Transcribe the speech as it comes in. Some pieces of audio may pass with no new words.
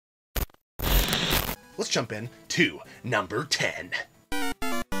let's jump in to number 10.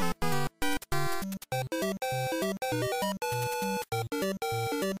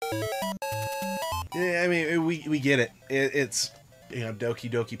 Yeah, I mean, we get it. It's, you know, Doki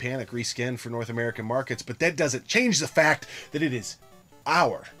Doki Panic reskinned for North American markets, but that doesn't change the fact that it is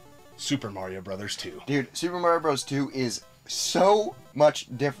our Super Mario Bros. 2. Dude, Super Mario Bros. 2 is so much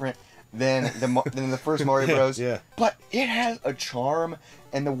different than the first Mario Bros. Yeah. But it has a charm,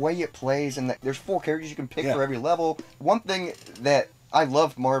 and the way it plays, and there's 4 characters you can pick for every level. One thing that I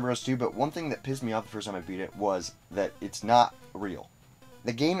loved Mario Bros. 2, but one thing that pissed me off the first time I beat it was that it's not real.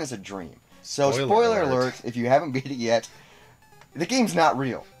 The game is a dream. So, spoiler alert, if you haven't beat it yet, the game's not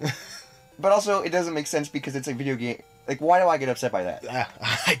real. But also, it doesn't make sense because it's a video game. Like, why do I get upset by that?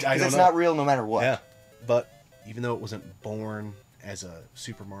 I don't know. It's not real no matter what. Yeah, but even though it wasn't born as a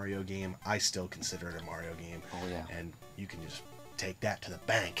Super Mario game, I still consider it a Mario game. Oh, yeah. And you can just take that to the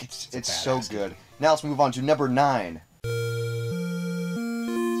bank. It's so good. Now let's move on to number 9.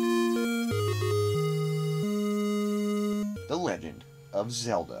 The Legend of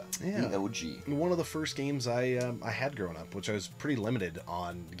Zelda, the OG. One of the first games I had growing up, which I was pretty limited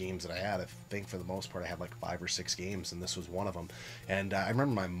on games that I had. I think for the most part I had like 5 or 6 games, and this was one of them. And I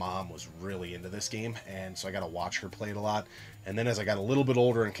remember my mom was really into this game, and so I got to watch her play it a lot. And then as I got a little bit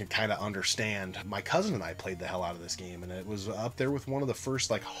older and could kind of understand, my cousin and I played the hell out of this game, and it was up there with one of the first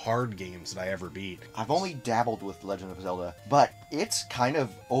like hard games that I ever beat. I've only dabbled with Legend of Zelda, but it's kind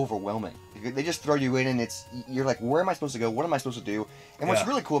of overwhelming. They just throw you in, and you're like, where am I supposed to go? What am I supposed to do? And what's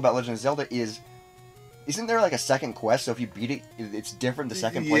really cool about Legend of Zelda is, isn't there like a second quest? So if you beat it, it's different the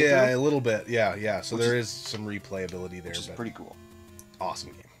second playthrough? Yeah, a little bit. Yeah. So there is some replayability there. Which is pretty cool.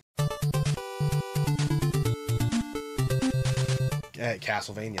 Awesome game.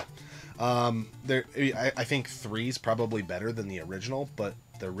 Castlevania. I think 3 is probably better than the original, but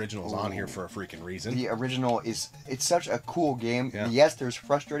the original's on here for a freaking reason. The original it's such a cool game. Yeah. Yes, there's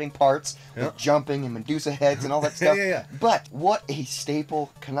frustrating parts with jumping and Medusa heads and all that stuff. Yeah. But what a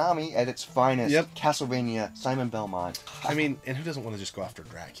staple, Konami at its finest. Yep. Castlevania, Simon Belmont. I mean, and who doesn't want to just go after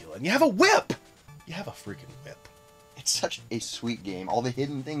Dracula? And you have a whip! You have a freaking whip. It's such a sweet game. All the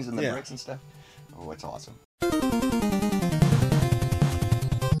hidden things in the bricks and stuff. Oh, it's awesome.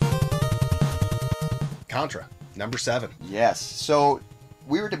 Contra, number 7. Yes. So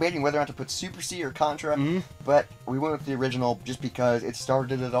we were debating whether or not to put Super C or Contra, but we went with the original just because it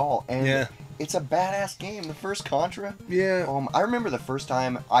started it all. And it's a badass game. The first Contra. Yeah. I remember the first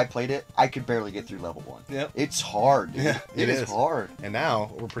time I played it, I could barely get through level 1. Yep. It's hard, dude. Yeah, it is hard. And now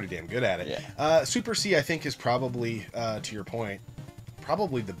we're pretty damn good at it. Yeah. Super C, I think, is probably, to your point,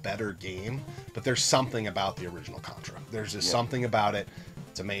 probably the better game, but there's something about the original Contra. There's just something about it.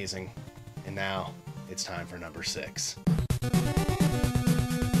 It's amazing. And now it's time for number 6.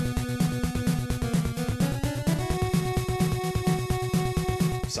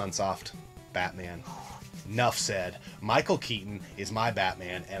 Sunsoft, Batman. Enough said. Michael Keaton is my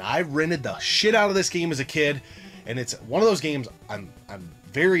Batman, and I rented the shit out of this game as a kid, and it's one of those games I'm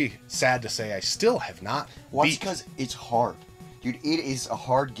very sad to say I still have not beat. Because it's hard. Dude, it is a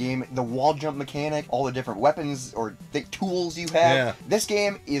hard game. The wall jump mechanic, all the different weapons or tools you have. Yeah. This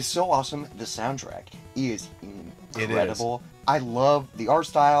game is so awesome. The soundtrack is incredible. It is. I love the art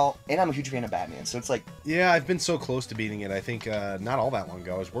style, and I'm a huge fan of Batman, so it's like... Yeah, I've been so close to beating it. I think not all that long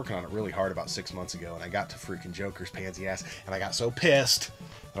ago. I was working on it really hard about 6 months ago, and I got to freaking Joker's pansy ass, and I got so pissed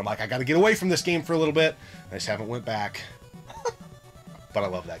that I'm like, I got to get away from this game for a little bit. I just haven't went back. But I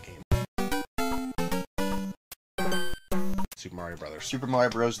love that game. Super Mario Brothers. Super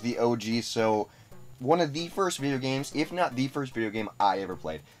Mario Bros. The OG, so one of the first video games, if not the first video game I ever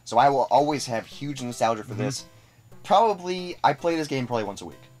played. So I will always have huge nostalgia for this. Probably, I play this game probably once a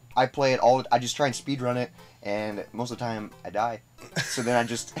week. I play it I just try and speedrun it, and most of the time, I die. So then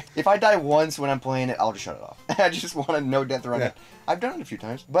if I die once when I'm playing it, I'll just shut it off. I just want a no-death run it. I've done it a few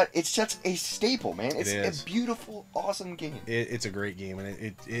times, but it's such a staple, man. It's a beautiful, awesome game. It's a great game,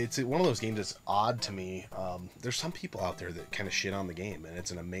 and it's one of those games that's odd to me. There's some people out there that kind of shit on the game, and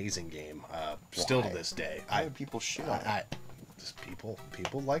it's an amazing game, still to this day. Why do people shit on it? Just people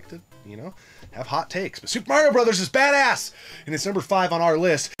like to, have hot takes. But Super Mario Brothers is badass, and it's number 5 on our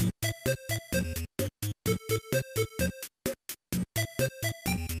list.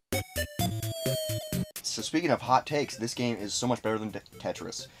 So speaking of hot takes, this game is so much better than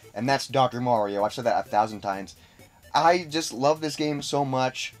Tetris, and that's Dr. Mario. I've said that 1,000 times. I just love this game so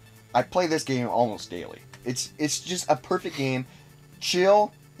much. I play this game almost daily. It's just a perfect game.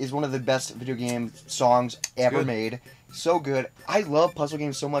 Chill is one of the best video game songs ever made. So good. I love puzzle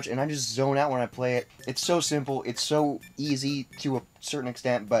games so much, and I just zone out when I play it. It's so simple. It's so easy to a certain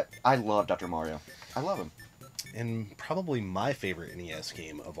extent, but I love Dr. Mario. I love him. And probably my favorite NES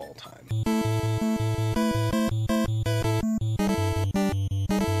game of all time.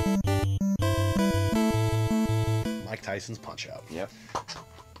 Mike Tyson's Punch-Out. Yep.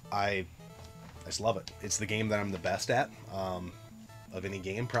 I just love it. It's the game that I'm the best at of any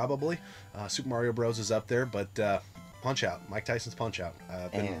game, probably. Super Mario Bros. Is up there, but Punch-Out. Mike Tyson's Punch-Out.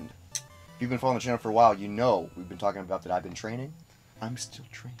 And if you've been following the channel for a while, you know we've been talking about that I've been training. I'm still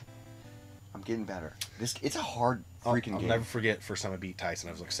training. I'm getting better. It's a hard freaking I'll game. never forget first time I beat Tyson.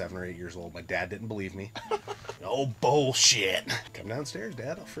 I was like 7 or 8 years old. My dad didn't believe me. Oh, bullshit. Come downstairs,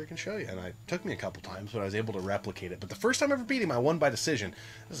 Dad. I'll freaking show you. And it took me a couple times, but I was able to replicate it. But the first time I ever beat him, I won by decision.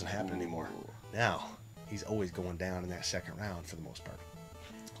 It doesn't happen anymore. Now, he's always going down in that second round for the most part.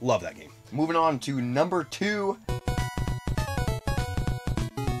 Love that game. Moving on to number 2.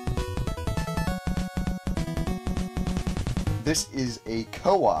 This is a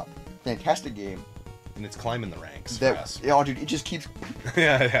co-op, fantastic game. And it's climbing the ranks for That, us. oh, dude, it just keeps.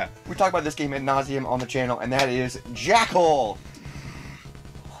 Yeah. We talk about this game ad nauseum on the channel, and that is Jackal.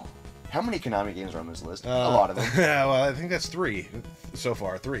 How many Konami games are on this list? A lot of them. Yeah, well, I think that's 3 so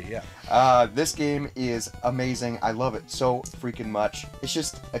far. 3, yeah. This game is amazing. I love it so freaking much. It's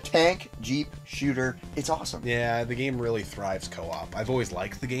just a tank, jeep, shooter. It's awesome. Yeah, the game really thrives co-op. I've always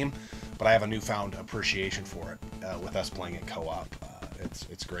liked the game, but I have a newfound appreciation for it with us playing it co-op.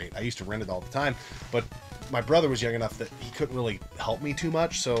 It's great. I used to rent it all the time, but my brother was young enough that he couldn't really help me too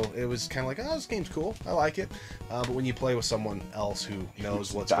much, so it was kind of like, oh, this game's cool. I like it. But when you play with someone else who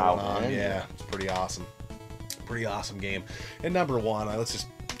knows what's going on, yeah, it's pretty awesome. Pretty awesome game. And number 1, let's just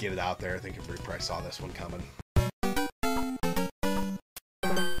get it out there. I think everybody probably saw this one coming.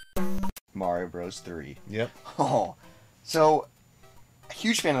 Mario Bros. 3. Yep. Oh, so a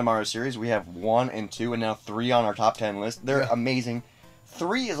huge fan of the Mario series. We have 1 and 2, and now 3 on our top 10 list. They're amazing.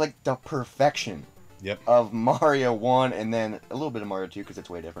 3 is like the perfection of Mario 1, and then a little bit of Mario 2 because it's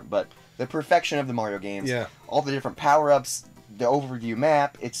way different. But the perfection of the Mario games. Yeah. All the different power-ups, the overview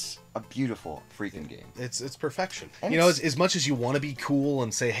map. It's a beautiful freaking game. It's perfection. And you know, as much as you want to be cool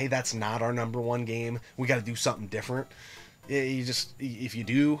and say, hey, that's not our number 1 game, we got to do something different. You just, if you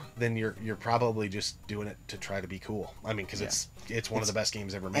do, then you're probably just doing it to try to be cool. I mean, because it's one of the best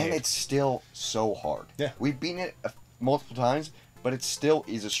games ever made. And it's still so hard. Yeah. We've beaten it multiple times, but it still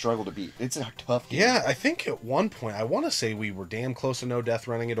is a struggle to beat. It's a tough game. Yeah, I think at one point, I want to say we were damn close to no death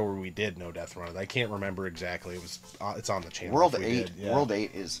running it, or we did no death run it. I can't remember exactly. It's on the channel. World 8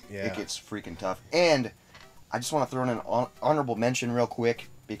 is it gets freaking tough. And I just want to throw in an honorable mention real quick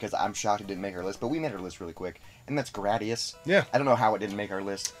because I'm shocked it didn't make our list, but we made our list really quick. And that's Gradius. Yeah. I don't know how it didn't make our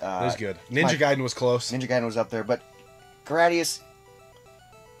list. It was good. Ninja Gaiden was close. Ninja Gaiden was up there, but Gradius,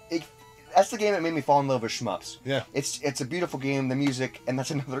 that's the game that made me fall in love with shmups. Yeah. It's a beautiful game, the music, and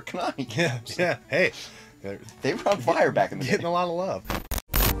that's another Konami game. Yeah. Hey. They were on fire back in the day. Getting a lot of love.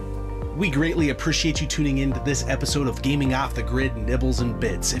 We greatly appreciate you tuning in to this episode of Gaming Off the Grid Nibbles and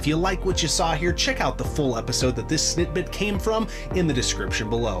Bits. If you like what you saw here, check out the full episode that this snippet came from in the description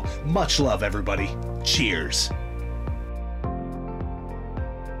below. Much love, everybody. Cheers.